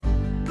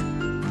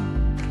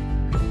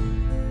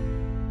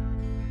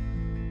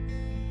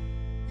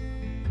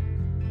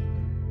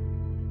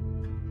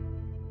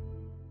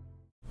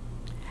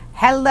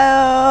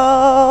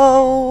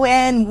Hello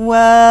and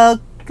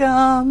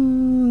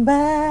welcome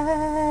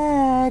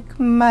back,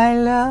 my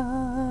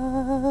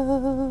love.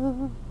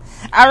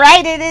 All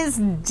right, it is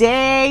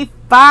day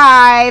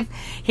 5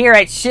 here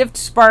at Shift,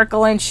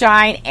 Sparkle, and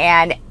Shine,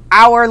 and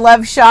our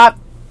love shop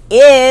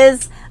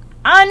is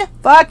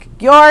Unfuck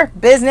Your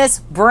Business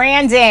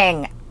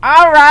Branding.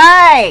 All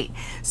right,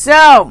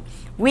 so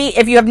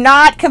if you have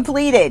not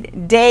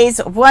completed days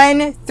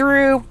 1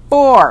 through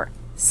 4,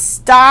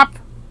 stop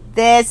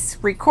this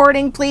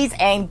recording, please,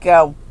 and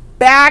go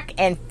back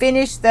and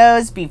finish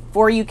those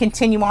before you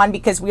continue on,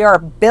 because we are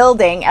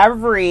building.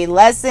 Every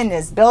lesson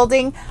is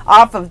building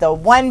off of the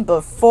one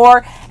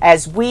before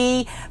as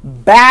we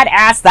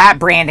badass that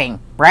branding,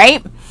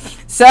 right?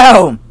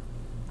 So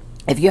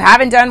if you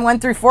haven't done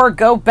 1 through 4,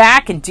 go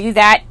back and do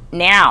that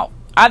now.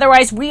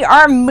 Otherwise, we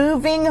are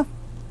moving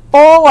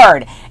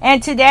forward.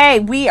 And today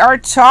we are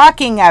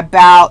talking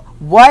about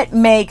what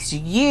makes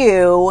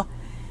you,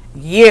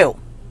 you.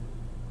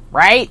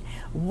 Right?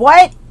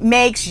 What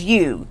makes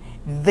you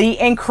the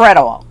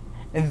incredible,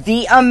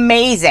 the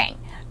amazing,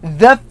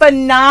 the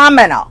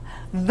phenomenal,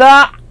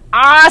 the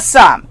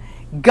awesome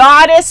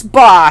goddess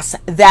boss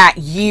that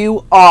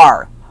you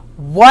are?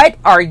 What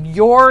are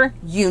your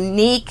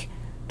unique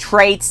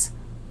traits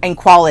and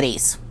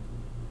qualities?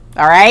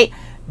 All right?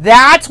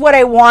 That's what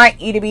I want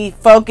you to be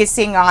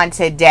focusing on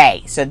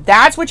today. So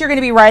that's what you're going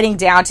to be writing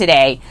down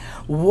today.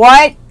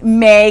 What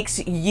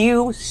makes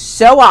you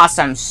so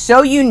awesome,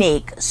 so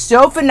unique,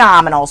 so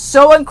phenomenal,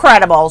 so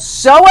incredible,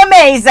 so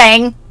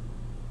amazing,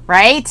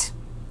 right?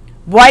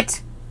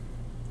 What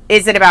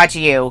is it about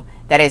you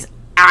that is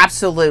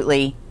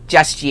absolutely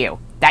just you,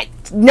 that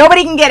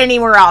nobody can get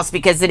anywhere else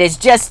because it is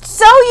just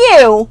so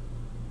you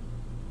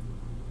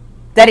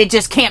that it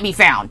just can't be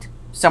found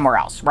somewhere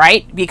else,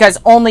 right? Because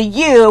only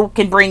you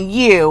can bring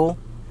you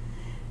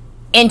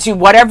into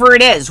whatever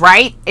it is,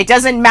 right? It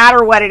doesn't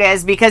matter what it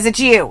is because it's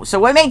you. So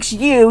what makes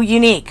you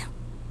unique?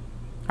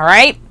 All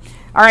right?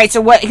 All right,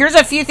 so here's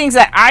a few things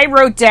that I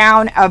wrote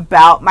down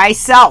about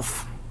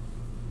myself.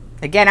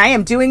 Again, I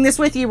am doing this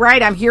with you,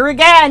 right? I'm here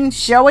again,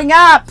 showing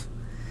up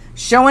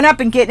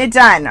and getting it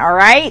done, all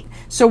right?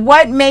 So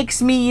what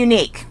makes me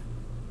unique?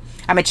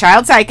 I'm a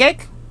child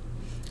psychic.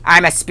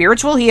 I'm a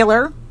spiritual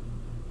healer.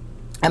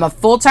 I'm a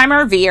full-time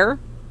RVer.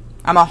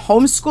 I'm a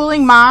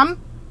homeschooling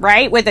mom,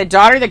 right, with a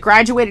daughter that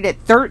graduated at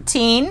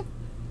 13.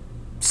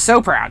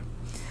 So proud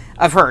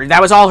of her.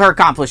 That was all her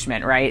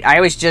accomplishment, right?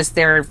 I was just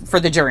there for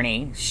the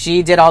journey.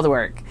 She did all the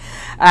work.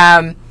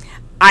 I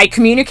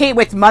communicate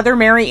with Mother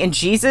Mary and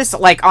Jesus,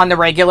 like, on the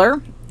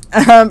regular,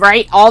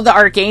 right? All the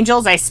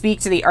archangels, I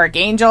speak to the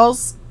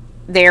archangels.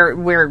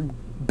 We're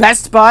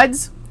best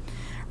buds,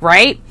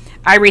 right?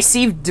 I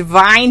receive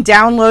divine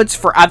downloads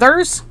for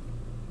others.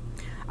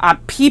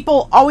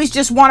 People always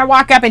just want to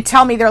walk up and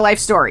tell me their life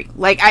story.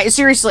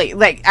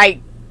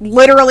 I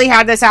literally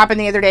had this happen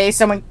the other day.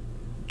 Someone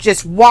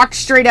just walked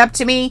straight up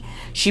to me.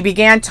 She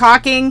began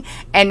talking,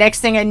 and next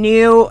thing I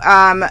knew,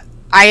 I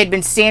had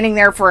been standing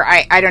there for,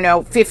 I don't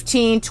know,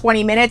 15,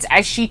 20 minutes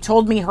as she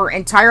told me her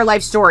entire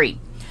life story.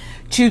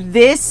 To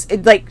this,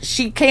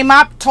 she came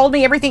up, told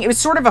me everything. It was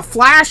sort of a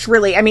flash,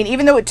 really. I mean,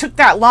 even though it took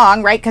that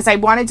long, right, because I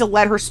wanted to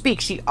let her speak,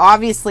 she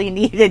obviously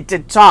needed to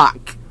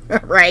talk.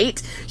 Right?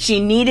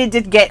 She needed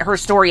to get her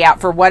story out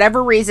for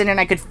whatever reason, and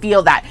I could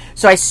feel that.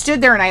 So I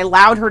stood there and I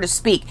allowed her to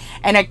speak.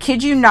 And I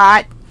kid you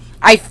not,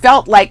 I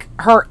felt like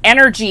her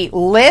energy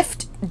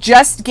lift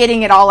just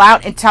getting it all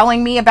out and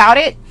telling me about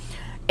it.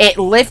 It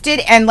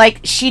lifted, and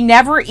she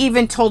never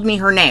even told me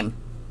her name.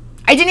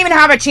 I didn't even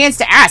have a chance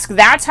to ask.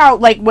 That's how,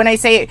 when I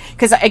say it,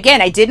 because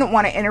again, I didn't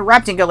want to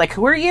interrupt and go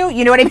who are you?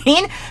 You know what I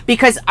mean?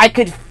 Because I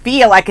could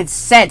feel, I could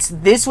sense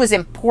this was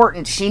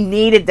important. She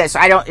needed this.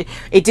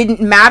 It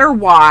didn't matter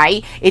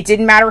why. It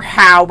didn't matter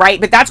how,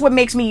 right? But that's what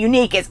makes me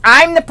unique, is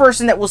I'm the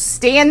person that will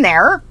stand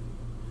there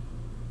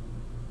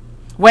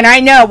when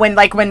I know, when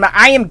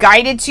I am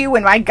guided to,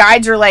 when my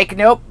guides are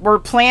nope, we're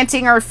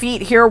planting our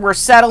feet here, we're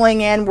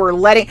settling in,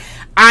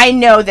 I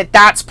know that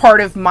that's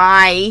part of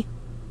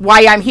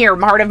why I'm here.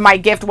 Part of my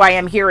gift, why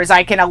I'm here, is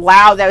I can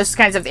allow those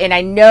kinds of, and I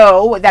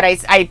know that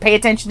I pay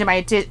attention to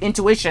my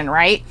intuition,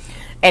 right?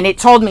 And it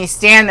told me,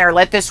 stand there,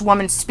 let this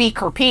woman speak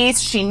her piece.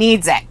 She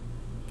needs it.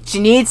 She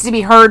needs to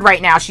be heard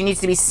right now. She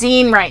needs to be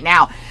seen right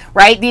now,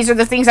 right? These are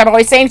the things I'm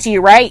always saying to you,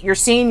 right? You're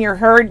seen, you're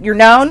heard, you're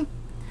known.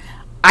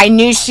 I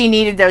knew she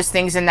needed those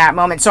things in that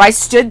moment. So I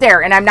stood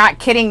there, and I'm not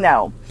kidding,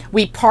 though.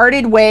 We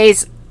parted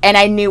ways, and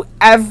I knew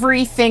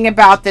everything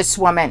about this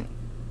woman,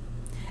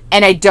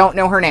 and I don't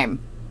know her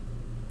name.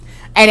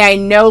 And I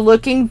know,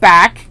 looking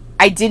back,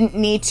 I didn't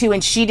need to,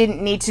 and she didn't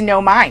need to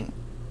know mine,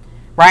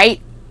 right?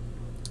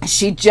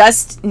 She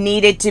just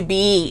needed to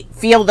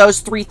feel those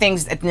 3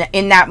 things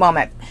in that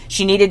moment.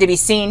 She needed to be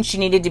seen, she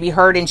needed to be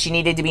heard, and she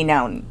needed to be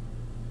known.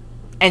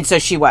 And so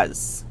she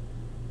was,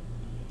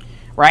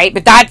 right?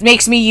 But that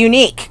makes me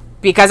unique,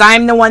 because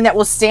I'm the one that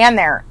will stand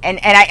there. And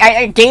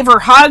I gave her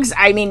hugs.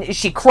 I mean,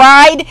 she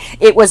cried.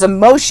 It was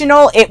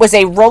emotional. It was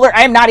a roller.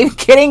 I'm not even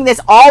kidding. This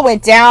all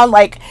went down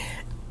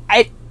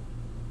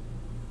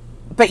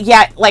but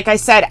yet, like I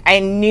said, I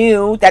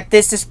knew that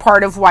this is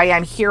part of why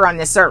I'm here on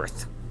this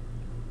earth,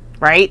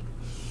 right?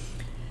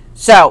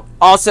 So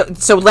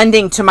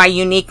lending to my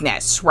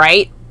uniqueness,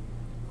 right?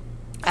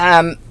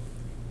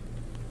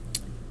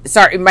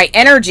 Sorry, my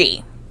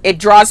energy, it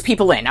draws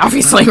people in,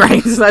 obviously,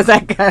 right? So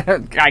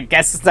that I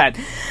guess that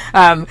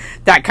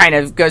kind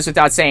of goes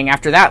without saying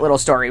after that little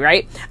story,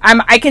 right?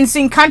 I can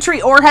sing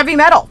country or heavy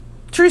metal.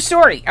 True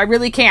story. I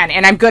really can,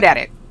 and I'm good at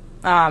it.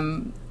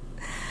 I'm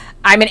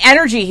an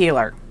energy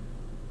healer.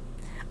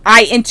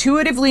 I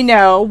intuitively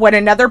know what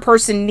another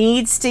person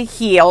needs to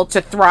heal to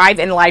thrive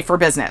in life or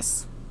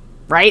business,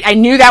 right? I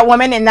knew that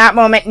woman in that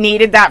moment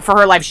needed that for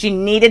her life. She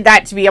needed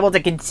that to be able to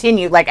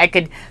continue. Like, I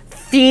could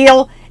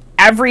feel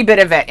every bit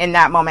of it in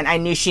that moment. I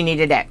knew she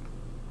needed it,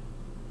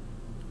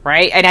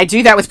 right? And I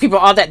do that with people.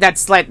 All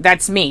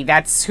that's me.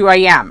 That's who I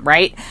am,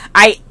 right?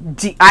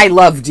 I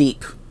love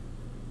deep.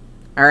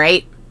 All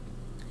right.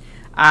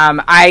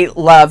 I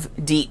love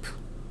deep.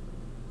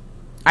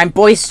 I'm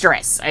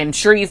boisterous. I'm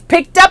sure you've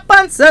picked up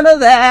on some of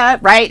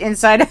that right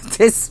inside of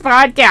this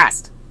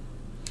podcast.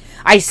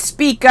 I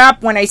speak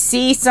up when I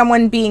see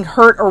someone being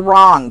hurt or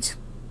wronged.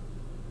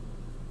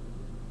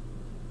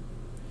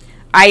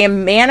 I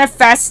am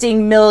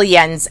manifesting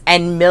millions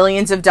and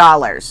millions of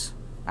dollars.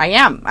 I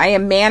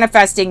am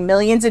manifesting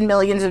millions and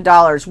millions of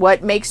dollars.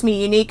 What makes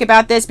me unique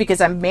about this? Because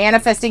I'm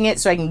manifesting it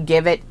so I can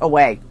give it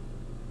away.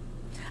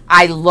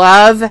 I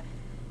love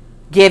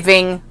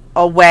giving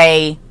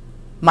away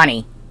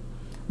money.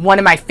 One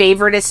of my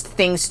favoriteest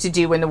things to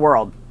do in the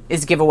world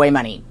is give away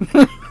money.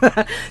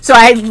 So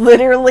I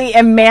literally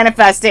am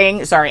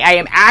I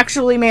am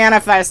actually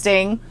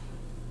manifesting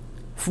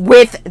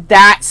with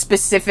that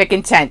specific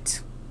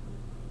intent.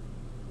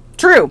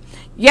 True.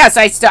 Yes,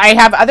 I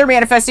have other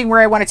manifesting where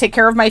I want to take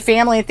care of my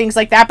family and things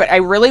like that, but I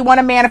really want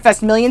to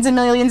manifest millions and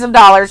millions of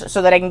dollars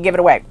so that I can give it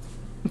away.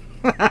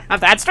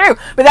 That's true.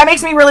 But that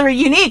makes me really,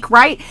 really unique,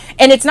 right?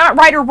 And it's not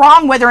right or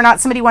wrong whether or not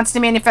somebody wants to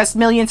manifest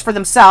millions for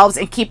themselves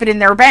and keep it in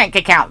their bank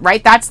account,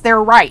 right? That's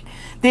their right.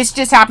 This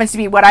just happens to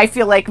be what I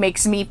feel like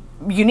makes me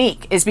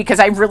unique, is because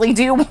I really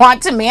do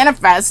want to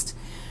manifest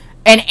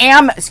and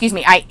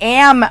I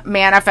am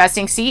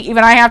manifesting. See,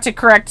 even I have to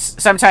correct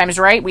sometimes,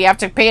 right? We have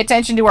to pay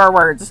attention to our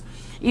words.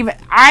 Even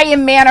I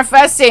am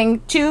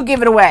manifesting to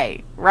give it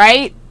away,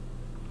 right?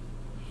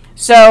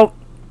 So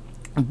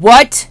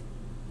what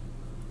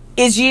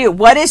is you?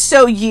 What is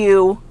so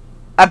you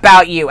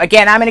about you?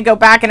 Again, I'm going to go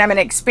back and I'm going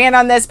to expand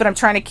on this, but I'm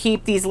trying to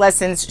keep these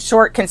lessons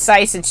short,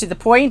 concise, and to the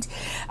point.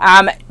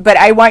 But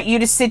I want you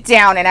to sit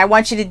down and I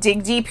want you to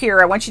dig deep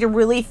here. I want you to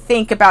really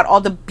think about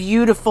all the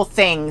beautiful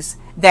things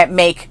that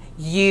make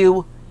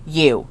you,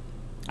 you.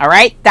 All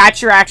right?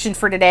 That's your action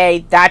for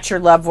today. That's your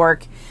love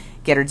work.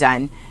 Get her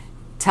done.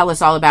 Tell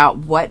us all about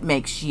what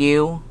makes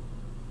you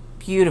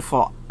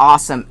beautiful,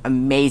 awesome,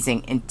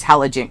 amazing,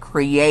 intelligent,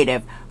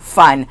 creative,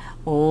 fun,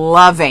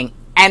 loving,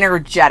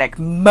 energetic,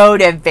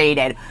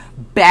 motivated,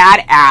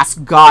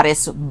 badass,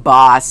 goddess,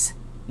 boss,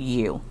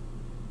 you.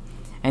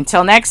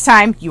 Until next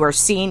time, you are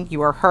seen,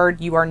 you are heard,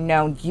 you are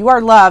known, you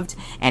are loved,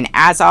 and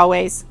as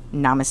always,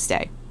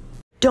 namaste.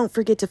 Don't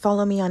forget to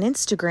follow me on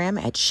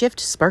Instagram at Shift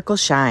Sparkle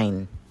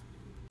Shine.